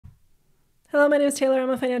Hello, my name is Taylor. I'm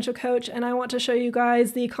a financial coach, and I want to show you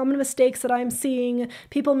guys the common mistakes that I'm seeing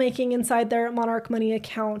people making inside their Monarch Money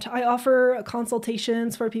account. I offer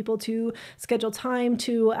consultations for people to schedule time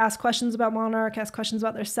to ask questions about Monarch, ask questions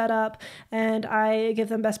about their setup, and I give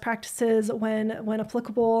them best practices when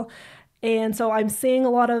applicable. And so I'm seeing a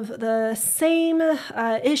lot of the same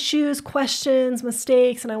issues, questions,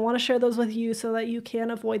 mistakes, and I want to share those with you so that you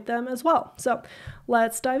can avoid them as well. So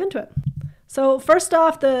let's dive into it. So first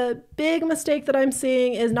off, the big mistake that I'm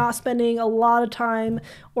seeing is not spending a lot of time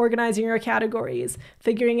organizing your categories,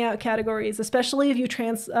 figuring out categories, especially if you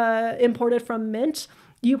imported from Mint.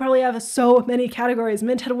 You probably have so many categories.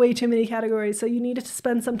 Mint had way too many categories, so you needed to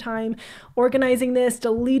spend some time organizing this,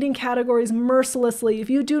 deleting categories mercilessly. If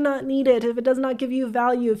you do not need it, if it does not give you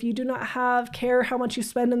value, if you do not care how much you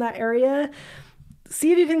spend in that area,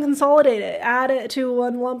 see if you can consolidate it, add it to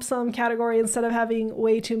one lump sum category instead of having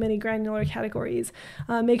way too many granular categories.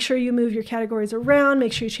 Make sure you move your categories around,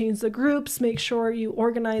 make sure you change the groups, make sure you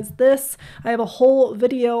organize this. I have a whole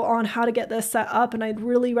video on how to get this set up, and I'd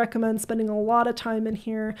really recommend spending a lot of time in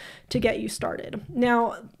here to get you started.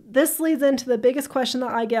 Now, this leads into the biggest question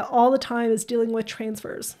that I get all the time is dealing with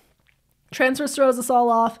transfers. Transfers throws us all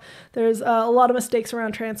off. There's a lot of mistakes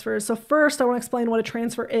around transfers. So first, I want to explain what a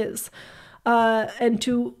transfer is. And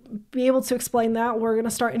to be able to explain that, we're going to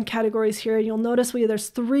start in categories here. You'll notice there's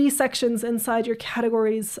 3 sections inside your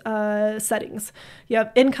categories settings. You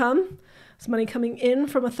have income, it's money coming in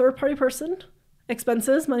from a third-party person.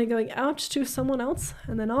 Expenses, money going out to someone else.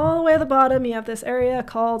 And then all the way at the bottom, you have this area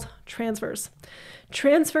called transfers.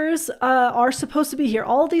 Transfers are supposed to be here.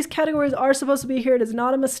 All of these categories are supposed to be here. It is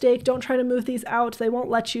not a mistake. Don't try to move these out. They won't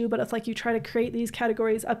let you, but if you try to create these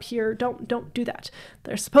categories up here, don't do that.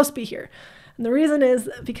 They're supposed to be here. And the reason is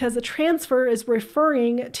because the transfer is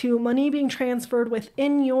referring to money being transferred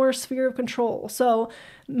within your sphere of control. So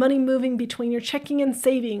money moving between your checking and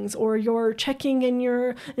savings, or your checking and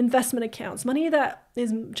your investment accounts. Money that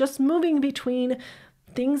is just moving between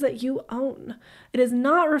things that you own. It is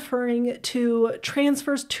not referring to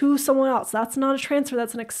transfers to someone else. That's not a transfer,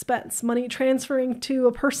 that's an expense. Money transferring to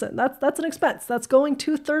a person, that's an expense. That's going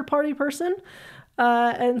to third-party person.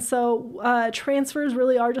 And so transfers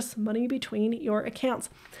really are just money between your accounts.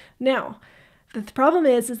 Now, the problem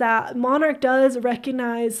is that Monarch does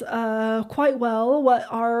recognize quite well what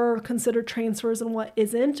are considered transfers and what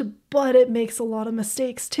isn't, but it makes a lot of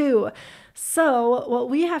mistakes too. So what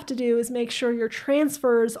we have to do is make sure your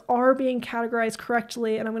transfers are being categorized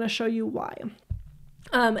correctly, and I'm going to show you why.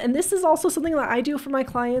 And this is also something that I do for my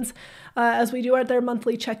clients as we do at their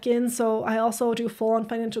monthly check-ins. So I also do full-on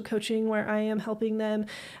financial coaching where I am helping them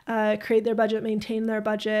create their budget, maintain their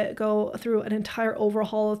budget, go through an entire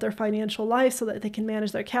overhaul of their financial life so that they can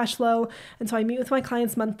manage their cash flow. And so I meet with my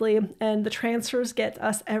clients monthly, and the transfers get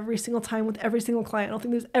us every single time with every single client. I don't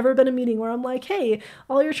think there's ever been a meeting where I'm like, hey,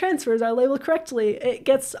 all your transfers are labeled correctly. It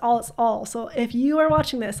gets all. So if you are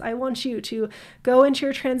watching this, I want you to go into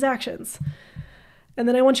your transactions. And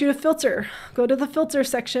then I want you to filter. Go to the filter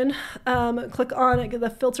section, click on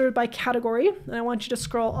the filter by category, and I want you to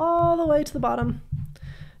scroll all the way to the bottom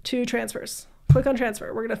to transfers. Click on transfer.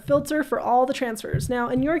 We're going to filter for all the transfers. Now,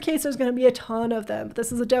 in your case, there's going to be a ton of them.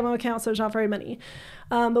 This is a demo account, so there's not very many.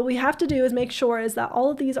 But what we have to do is make sure is that all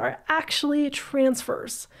of these are actually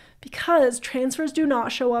transfers, because transfers do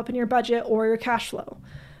not show up in your budget or your cash flow.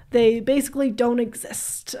 They basically don't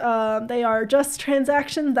exist. They are just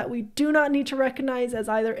transactions that we do not need to recognize as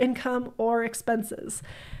either income or expenses.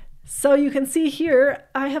 So you can see here,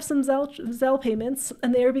 I have some Zelle payments,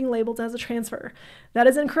 and they are being labeled as a transfer. That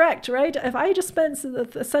is incorrect, right? If I just send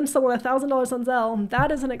someone $1,000 on Zelle,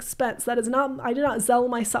 that is an expense. That is not, I did not Zelle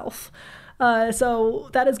myself. So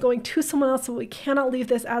that is going to someone else, so we cannot leave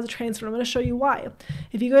this as a transfer. I'm going to show you why.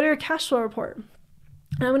 If you go to your cash flow report,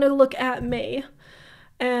 and I'm going to look at May,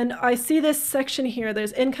 and I see this section here,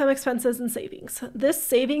 there's income, expenses, and savings. This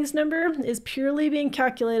savings number is purely being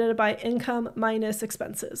calculated by income minus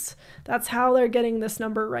expenses. That's how they're getting this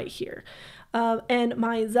number right here. And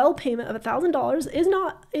my Zelle payment of $1,000 is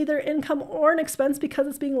not either income or an expense because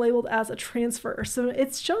it's being labeled as a transfer. So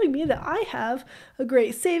it's showing me that I have a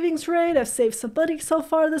great savings rate. I've saved some money so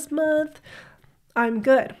far this month. I'm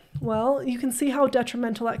good. Well, you can see how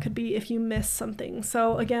detrimental that could be if you miss something.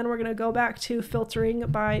 So again, we're going to go back to filtering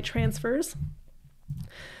by transfers.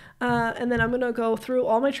 And then I'm going to go through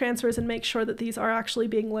all my transfers and make sure that these are actually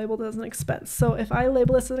being labeled as an expense. So if I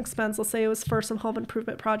label this as an expense, let's say it was for some home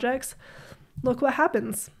improvement projects, look what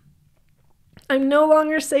happens. I'm no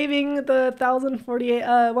longer saving the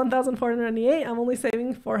 1,498. I'm only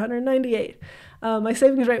saving 498. My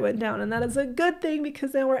savings rate went down, and that is a good thing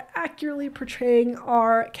because now we're accurately portraying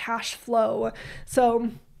our cash flow. So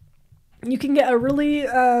you can get a really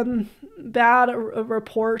bad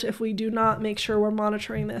report if we do not make sure we're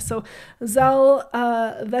monitoring this. So Zelle,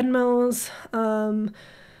 Venmos,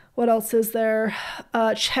 what else is there?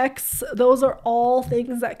 Checks. Those are all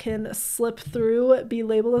things that can slip through, be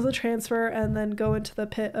labeled as a transfer, and then go into the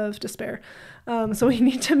pit of despair. So we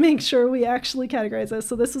need to make sure we actually categorize this.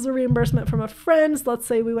 So this is a reimbursement from a friend. So let's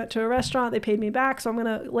say we went to a restaurant, they paid me back. So I'm going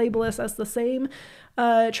to label this as the same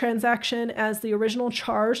transaction as the original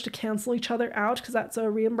charge to cancel each other out, because that's a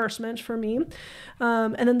reimbursement for me.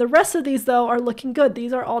 And then the rest of these, though, are looking good.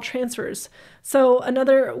 These are all transfers. So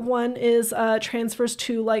another one is transfers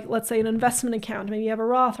to, like, let's say an investment account. Maybe you have a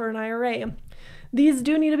Roth or an IRA. These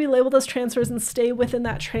do need to be labeled as transfers and stay within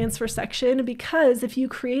that transfer section, because if you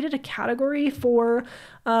created a category for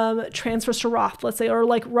transfers to Roth, let's say, or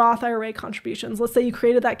like Roth IRA contributions, let's say you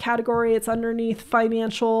created that category, it's underneath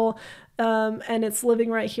financial, and it's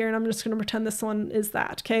living right here, and I'm just going to pretend this one is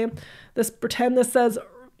that, okay? Pretend this says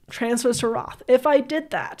transfers to Roth. If I did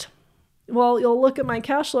that, well, you'll look at my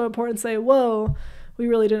cash flow report and say, whoa, we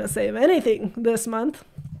really didn't save anything this month.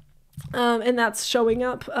 And that's showing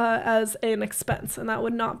up as an expense, and that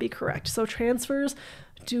would not be correct. So transfers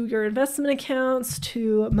to your investment accounts,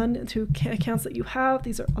 to money, to accounts that you have,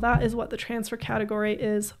 that is what the transfer category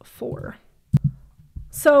is for.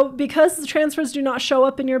 So because the transfers do not show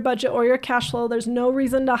up in your budget or your cash flow, there's no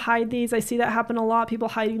reason to hide these. I see that happen a lot, people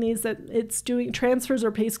hiding these, transfers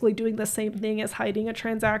are basically doing the same thing as hiding a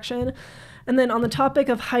transaction. And then on the topic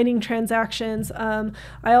of hiding transactions,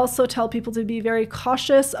 I also tell people to be very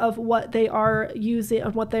cautious of what they are using,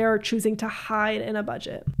 of what they are choosing to hide in a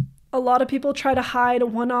budget. A lot of people try to hide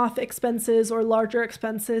one-off expenses or larger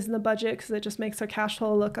expenses in the budget because it just makes their cash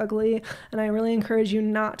flow look ugly, and I really encourage you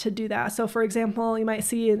not to do that. So for example, you might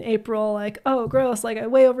see in April, like, oh, gross, like I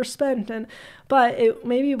way overspent, but it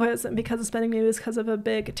maybe wasn't because of spending, maybe it was because of a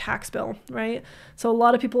big tax bill, right? So a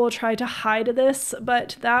lot of people will try to hide this,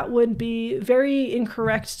 but that would be very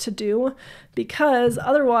incorrect to do, because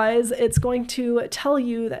otherwise it's going to tell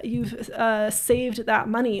you that you've saved that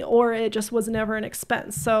money, or it just was never an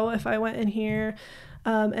expense. So if I went in here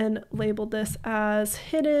and labeled this as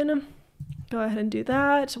hidden, go ahead and do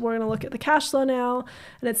that. We're going to look at the cash flow now,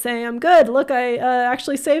 and it's saying I'm good. Look, I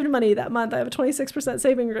actually saved money that month. I have a 26%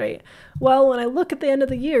 saving rate. Well, when I look at the end of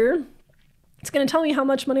the year, it's going to tell me how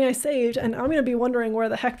much money I saved, and I'm going to be wondering where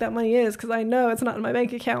the heck that money is, because I know it's not in my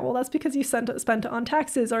bank account. Well, that's because you spent it on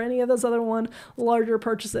taxes or any of those other larger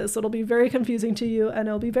purchases. So it'll be very confusing to you, and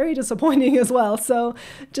it'll be very disappointing as well. So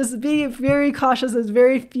just be very cautious. There's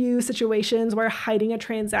very few situations where hiding a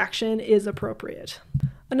transaction is appropriate.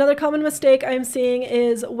 Another common mistake I'm seeing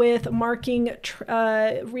is with marking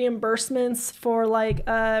reimbursements for like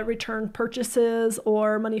return purchases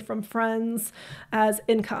or money from friends as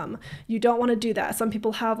income. You don't want to do that. Some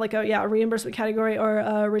people have like a reimbursement category or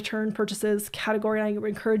a return purchases category, and I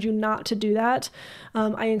encourage you not to do that.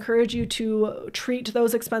 I encourage you to treat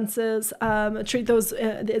those expenses, treat those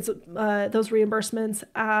reimbursements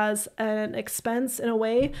as an expense in a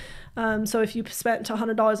way. So if you spent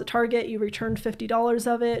 $100 at Target, you returned $50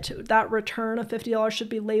 of it, that return of $50 should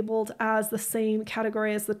be labeled as the same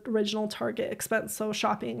category as the original Target expense, so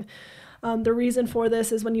shopping. The reason for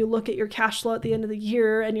this is when you look at your cash flow at the end of the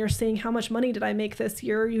year and you're seeing how much money did I make this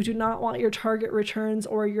year, you do not want your Target returns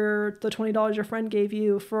or the $20 your friend gave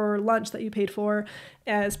you for lunch that you paid for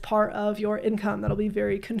as part of your income. That'll be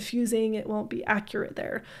very confusing. It won't be accurate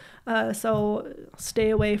there. So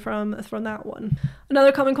stay away from that one.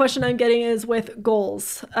 Another common question I'm getting is with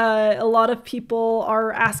goals. A lot of people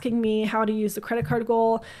are asking me how to use the credit card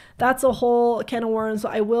goal. That's a whole can of worms.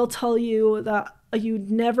 I will tell you that you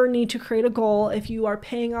never need to create a goal if you are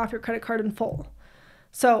paying off your credit card in full.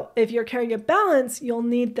 So if you're carrying a balance, you'll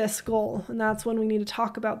need this goal, and that's when we need to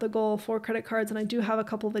talk about the goal for credit cards, and I do have a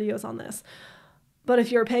couple videos on this. But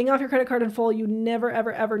if you're paying off your credit card in full, you never,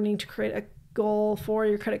 ever, ever need to create a goal for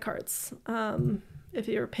your credit cards. If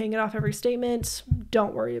you're paying it off every statement,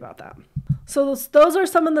 don't worry about that. So those are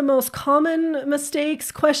some of the most common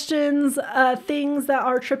mistakes, questions, things that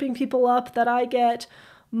are tripping people up that I get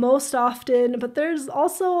most often, but there's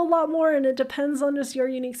also a lot more, and it depends on just your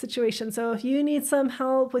unique situation. So if you need some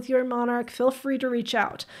help with your Monarch, feel free to reach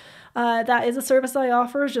out. That is a service I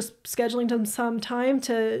offer, just scheduling some time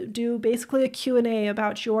to do basically a Q&A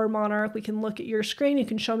about your Monarch. We can look at your screen, you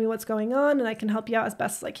can show me what's going on, and I can help you out as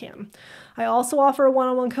best as I can. I also offer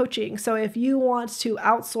one-on-one coaching. So if you want to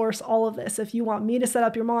outsource all of this, if you want me to set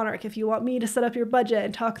up your Monarch, if you want me to set up your budget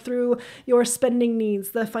and talk through your spending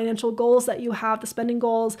needs, the financial goals that you have, the spending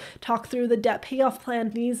goals, talk through the debt payoff plan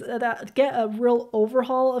needs, that get a real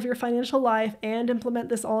overhaul of your financial life and implement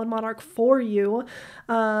this all in Monarch for you,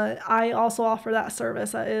 I also offer that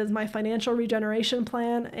service. That is my financial regeneration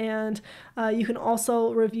plan, and you can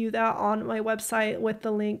also review that on my website with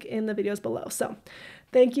the link in the videos below. So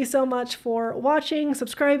thank you so much for watching,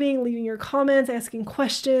 subscribing, leaving your comments, asking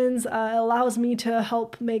questions. It allows me to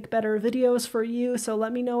help make better videos for you. So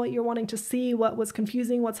let me know what you're wanting to see, what was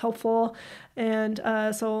confusing, what's helpful, and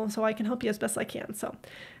so I can help you as best I can. So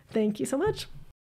thank you so much.